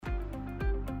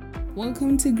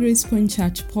Welcome to Grace Point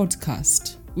Church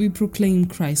podcast. We proclaim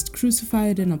Christ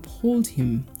crucified and uphold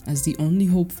him as the only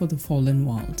hope for the fallen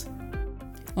world.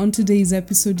 On today's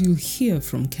episode, you'll hear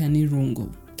from Kenny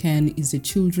Rongo. Ken is a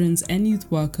children's and youth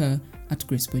worker at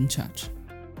Grace Point Church.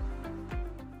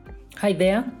 Hi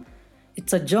there.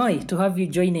 It's a joy to have you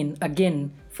join in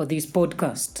again for this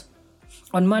podcast.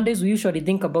 On Mondays, we usually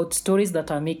think about stories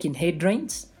that are making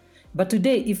headlines. But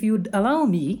today, if you'd allow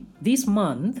me, this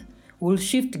month, we'll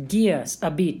shift gears a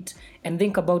bit and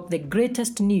think about the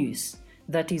greatest news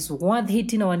that is worth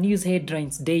hitting our news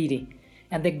headlines daily,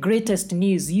 and the greatest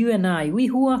news you and I, we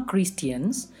who are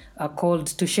Christians, are called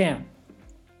to share.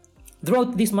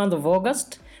 Throughout this month of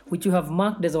August, which you have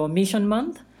marked as our mission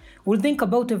month, we'll think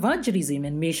about evangelism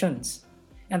and missions,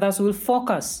 and thus we'll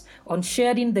focus on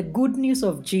sharing the good news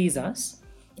of Jesus,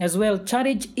 as well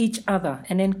challenge each other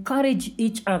and encourage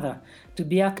each other to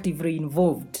be actively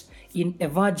involved in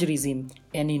evangelism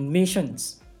and in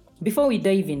missions. Before we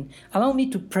dive in, allow me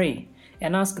to pray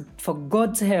and ask for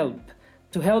God's help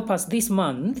to help us this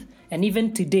month and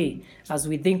even today as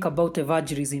we think about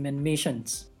evangelism and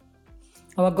missions.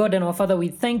 Our God and our Father, we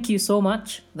thank you so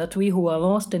much that we who are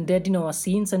lost and dead in our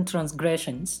sins and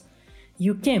transgressions,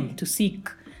 you came to seek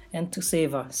and to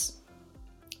save us.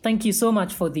 Thank you so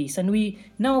much for this, and we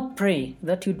now pray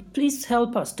that you'd please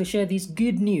help us to share this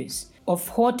good news of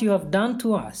what you have done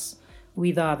to us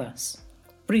with others.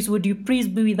 Please, would you please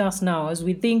be with us now as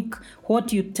we think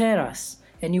what you tell us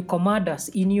and you command us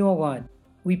in your word.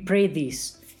 We pray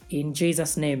this in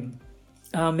Jesus' name.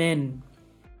 Amen.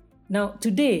 Now,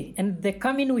 today and the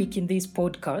coming week in this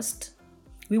podcast,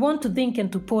 we want to think and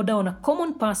to pour down a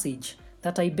common passage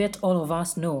that I bet all of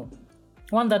us know.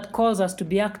 One that calls us to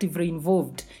be actively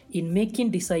involved in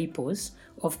making disciples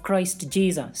of Christ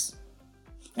Jesus.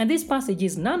 And this passage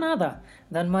is none other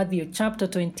than Matthew chapter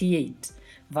 28,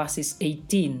 verses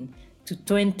 18 to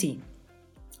 20.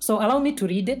 So allow me to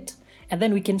read it, and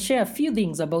then we can share a few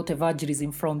things about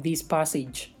evangelism from this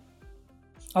passage.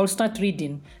 I'll start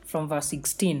reading from verse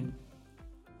 16.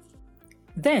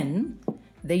 Then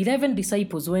the 11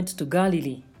 disciples went to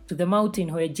Galilee, to the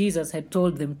mountain where Jesus had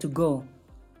told them to go.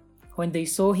 When they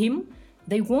saw him,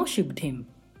 they worshipped him,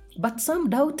 but some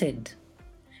doubted.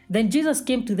 Then Jesus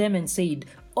came to them and said,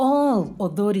 "All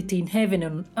authority in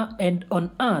heaven and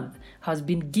on earth has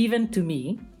been given to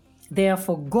me.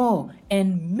 Therefore go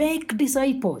and make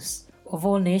disciples of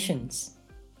all nations,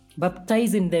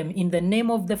 baptizing them in the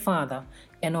name of the Father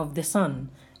and of the Son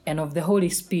and of the Holy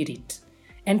Spirit,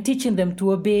 and teaching them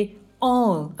to obey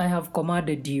all I have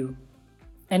commanded you.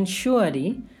 And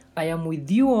surely I am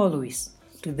with you always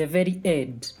to the very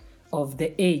end of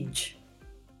the age."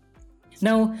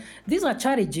 Now, these are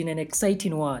challenging and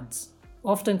exciting words,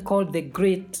 often called the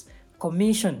Great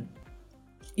Commission.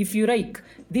 If you like,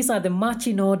 these are the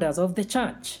marching orders of the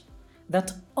church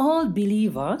that all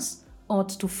believers ought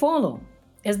to follow,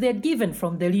 as they are given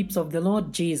from the lips of the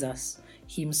Lord Jesus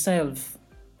himself.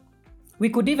 We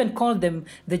could even call them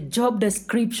the job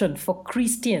description for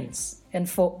Christians and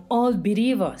for all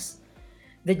believers,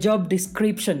 the job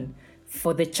description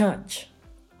for the church.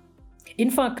 In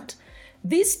fact,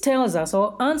 this tells us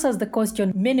or answers the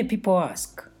question many people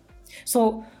ask.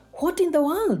 So, what in the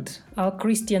world are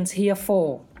Christians here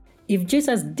for? If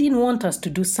Jesus didn't want us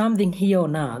to do something here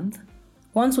on earth,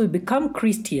 once we become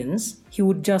Christians, he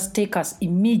would just take us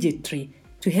immediately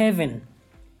to heaven.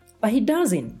 But he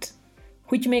doesn't,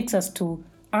 which makes us to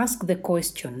ask the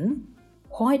question,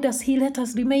 why does he let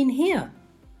us remain here?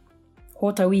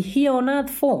 What are we here on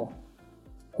earth for?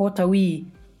 What are we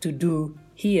to do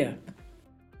here?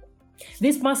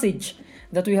 This passage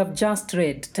that we have just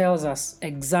read tells us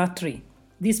exactly.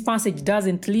 This passage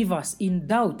doesn't leave us in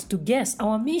doubt to guess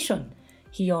our mission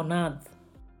here on earth.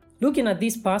 Looking at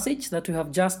this passage that we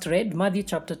have just read, Matthew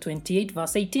chapter 28,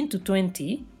 verse 18 to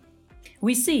 20,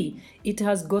 we see it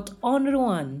has got only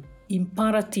one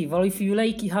imperative, or if you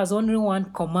like, it has only one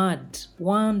command,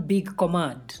 one big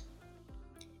command.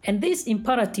 And this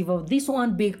imperative of this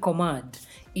one big command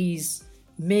is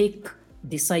make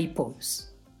disciples.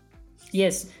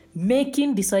 Yes,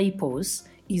 making disciples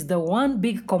is the one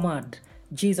big command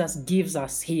Jesus gives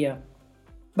us here.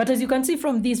 But as you can see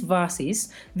from these verses,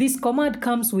 this command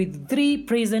comes with 3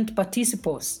 present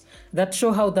participles that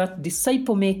show how that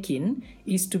disciple making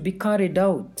is to be carried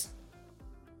out.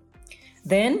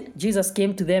 Then Jesus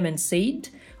came to them and said,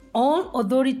 "All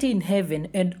authority in heaven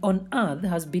and on earth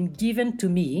has been given to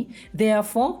me.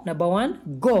 Therefore, number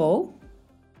 1, go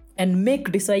and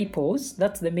make disciples."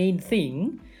 That's the main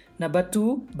thing. Number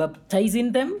 2,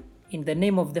 baptizing them in the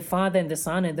name of the Father and the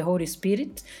Son and the Holy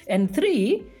Spirit. And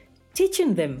 3,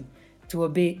 teaching them to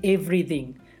obey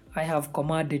everything I have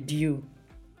commanded you.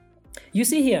 You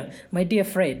see here, my dear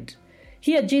friend,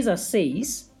 here Jesus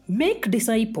says, make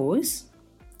disciples.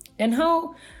 And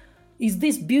how is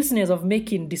this business of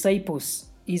making disciples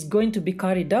is going to be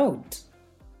carried out?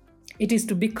 It is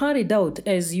to be carried out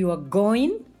as you are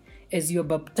going, as you are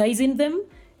baptizing them,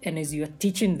 and as you are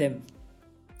teaching them.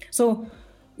 So,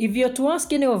 if you are to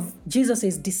ask any of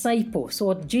Jesus' disciples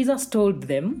what Jesus told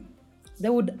them, they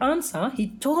would answer, he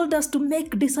told us to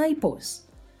make disciples.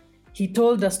 He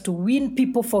told us to win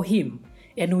people for him.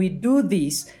 And we do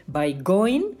this by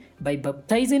going, by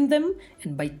baptizing them,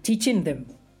 and by teaching them.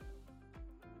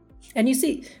 And you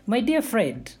see, my dear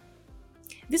friend,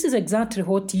 this is exactly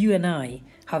what you and I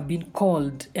have been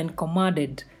called and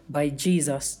commanded by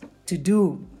Jesus to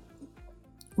do.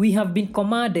 We have been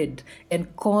commanded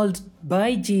and called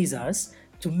by Jesus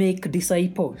to make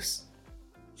disciples.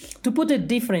 To put it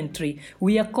differently,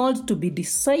 we are called to be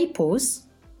disciples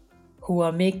who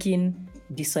are making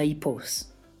disciples.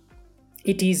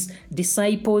 It is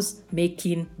disciples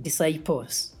making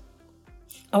disciples.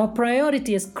 Our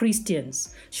priority as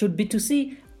Christians should be to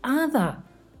see other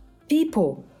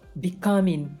people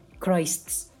becoming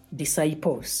Christ's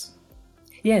disciples.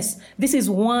 Yes, this is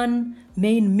one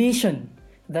main mission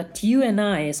that you and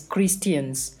I as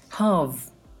Christians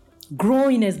have.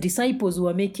 Growing as disciples who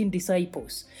are making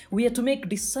disciples. We are to make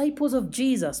disciples of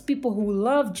Jesus, people who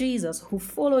love Jesus, who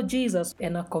follow Jesus,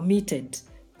 and are committed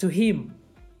to him.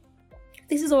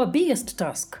 This is our biggest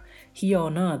task here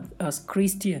on earth as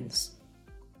Christians.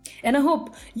 And I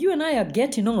hope you and I are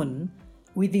getting on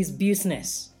with this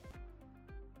business.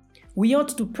 We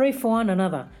ought to pray for one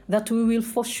another that we will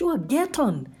for sure get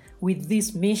on with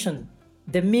this mission,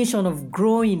 the mission of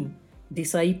growing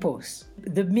disciples,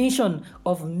 the mission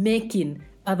of making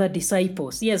other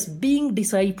disciples. Yes, being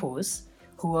disciples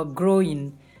who are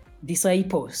growing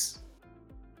disciples.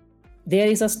 There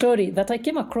is a story that I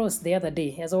came across the other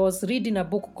day as I was reading a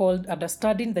book called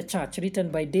Understanding the Church, written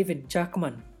by David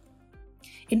Jackman.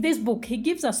 In this book, he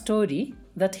gives a story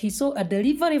that he saw a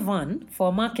delivery van for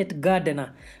a market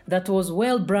gardener that was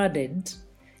well branded,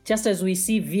 just as we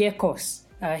see vehicles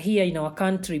here in our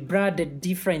country branded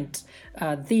different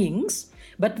things.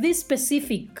 But this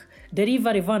specific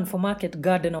delivery van for market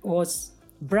gardener was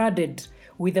branded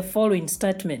with the following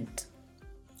statement: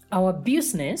 our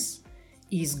business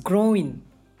is growing.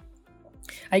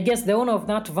 I guess the owner of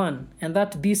that van and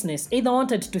that business either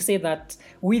wanted to say that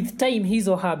with time his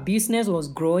or her business was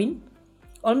growing,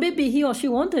 or maybe he or she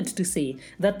wanted to say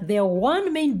that their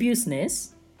one main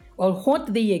business, or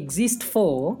what they exist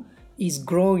for, is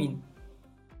growing.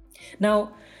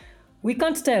 Now, we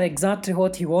can't tell exactly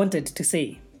what he wanted to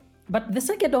say, but the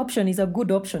second option is a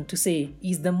good option to say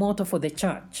is the motto for the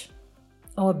church.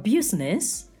 Our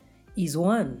business is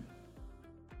one.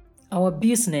 Our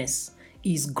business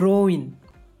is growing.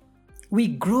 We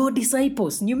grow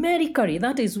disciples numerically,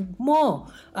 that is more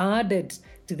added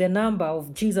to the number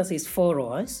of Jesus'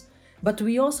 followers, but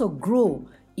we also grow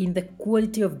in the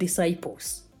quality of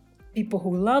disciples. People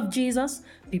who love Jesus,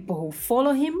 people who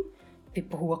follow him,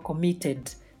 people who are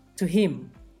committed to him.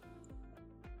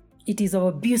 It is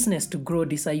our business to grow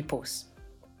disciples.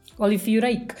 Or if you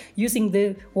like, using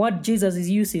the word Jesus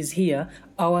uses here,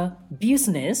 our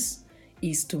business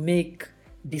is to make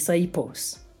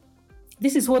disciples.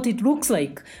 This is what it looks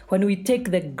like when we take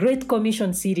the Great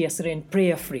Commission seriously and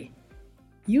prayerfully.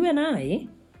 You and I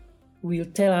will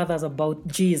tell others about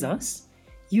Jesus.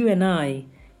 You and I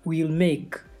will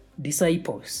make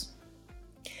disciples.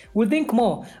 We'll think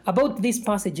more about this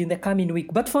passage in the coming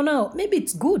week, but for now, maybe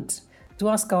it's good to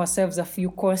ask ourselves a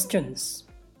few questions.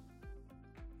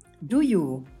 Do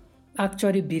you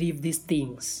actually believe these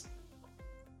things?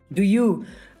 Do you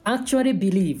actually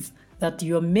believe that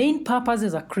your main purpose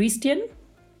as a Christian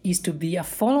is to be a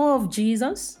follower of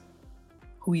Jesus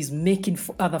who is making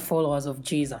other followers of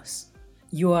Jesus?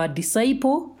 You are a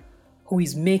disciple who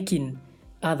is making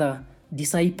other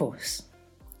disciples.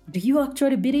 Do you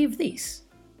actually believe this?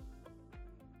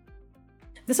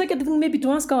 The second thing maybe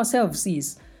to ask ourselves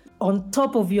is, on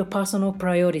top of your personal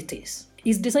priorities,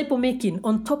 is disciple making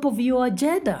on top of your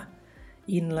agenda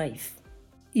in life?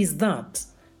 Is that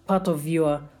part of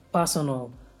your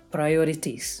personal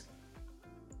priorities?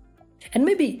 And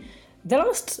maybe the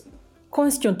last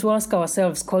question to ask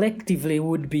ourselves collectively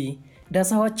would be,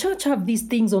 does our church have these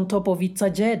things on top of its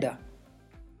agenda?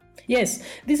 Yes,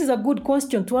 this is a good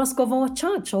question to ask of our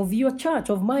church, of your church,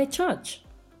 of my church.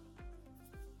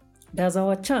 Does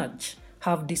our church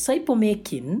have disciple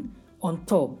making on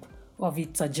top of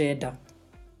its agenda?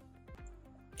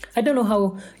 I don't know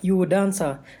how you would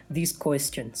answer these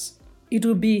questions. It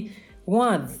would be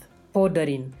worth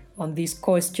pondering on these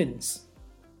questions.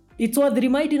 It's worth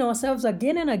reminding ourselves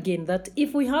again and again that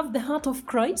if we have the heart of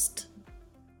Christ,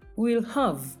 we'll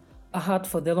have a heart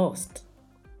for the lost.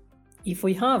 If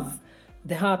we have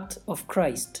the heart of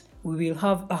Christ, we will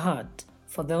have a heart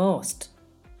for the lost.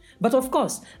 But of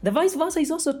course, the vice versa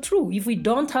is also true. If we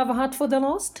don't have a heart for the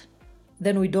lost,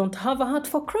 then we don't have a heart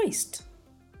for Christ.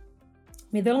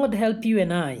 May the Lord help you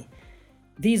and I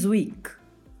this week,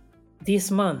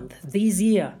 this month, this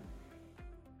year,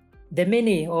 the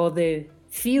many or the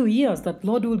few years that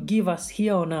Lord will give us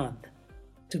here on earth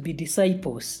to be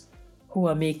disciples who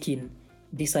are making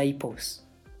disciples.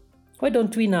 Why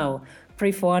don't we now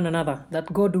pray for one another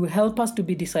that God will help us to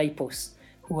be disciples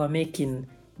who are making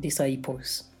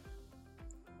disciples.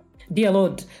 Dear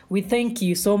Lord, we thank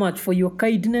you so much for your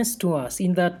kindness to us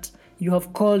in that you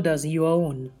have called us your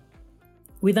own.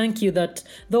 We thank you that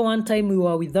though one time we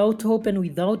were without hope and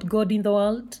without God in the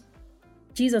world,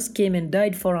 Jesus came and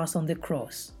died for us on the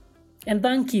cross. And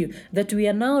thank you that we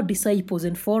are now disciples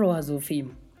and followers of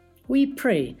him. We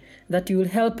pray that you will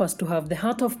help us to have the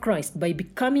heart of Christ by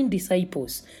becoming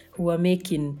disciples who are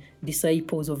making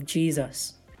disciples of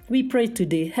Jesus. We pray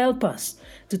today, help us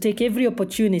to take every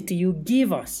opportunity you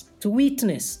give us to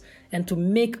witness and to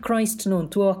make Christ known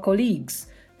to our colleagues,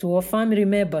 to our family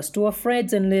members, to our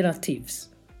friends and relatives.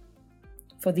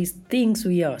 For these things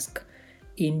we ask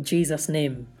in Jesus'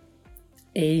 name.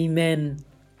 Amen.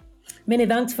 Many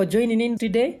thanks for joining in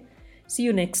today. See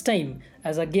you next time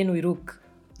as again we look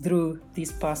through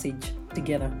this passage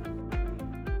together.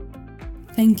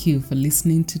 Thank you for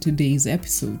listening to today's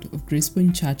episode of Grace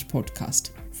Point Church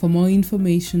Podcast. For more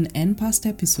information and past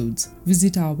episodes,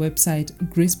 visit our website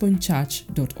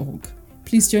gracepointchurch.org.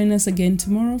 Please join us again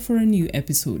tomorrow for a new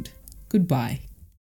episode. Goodbye.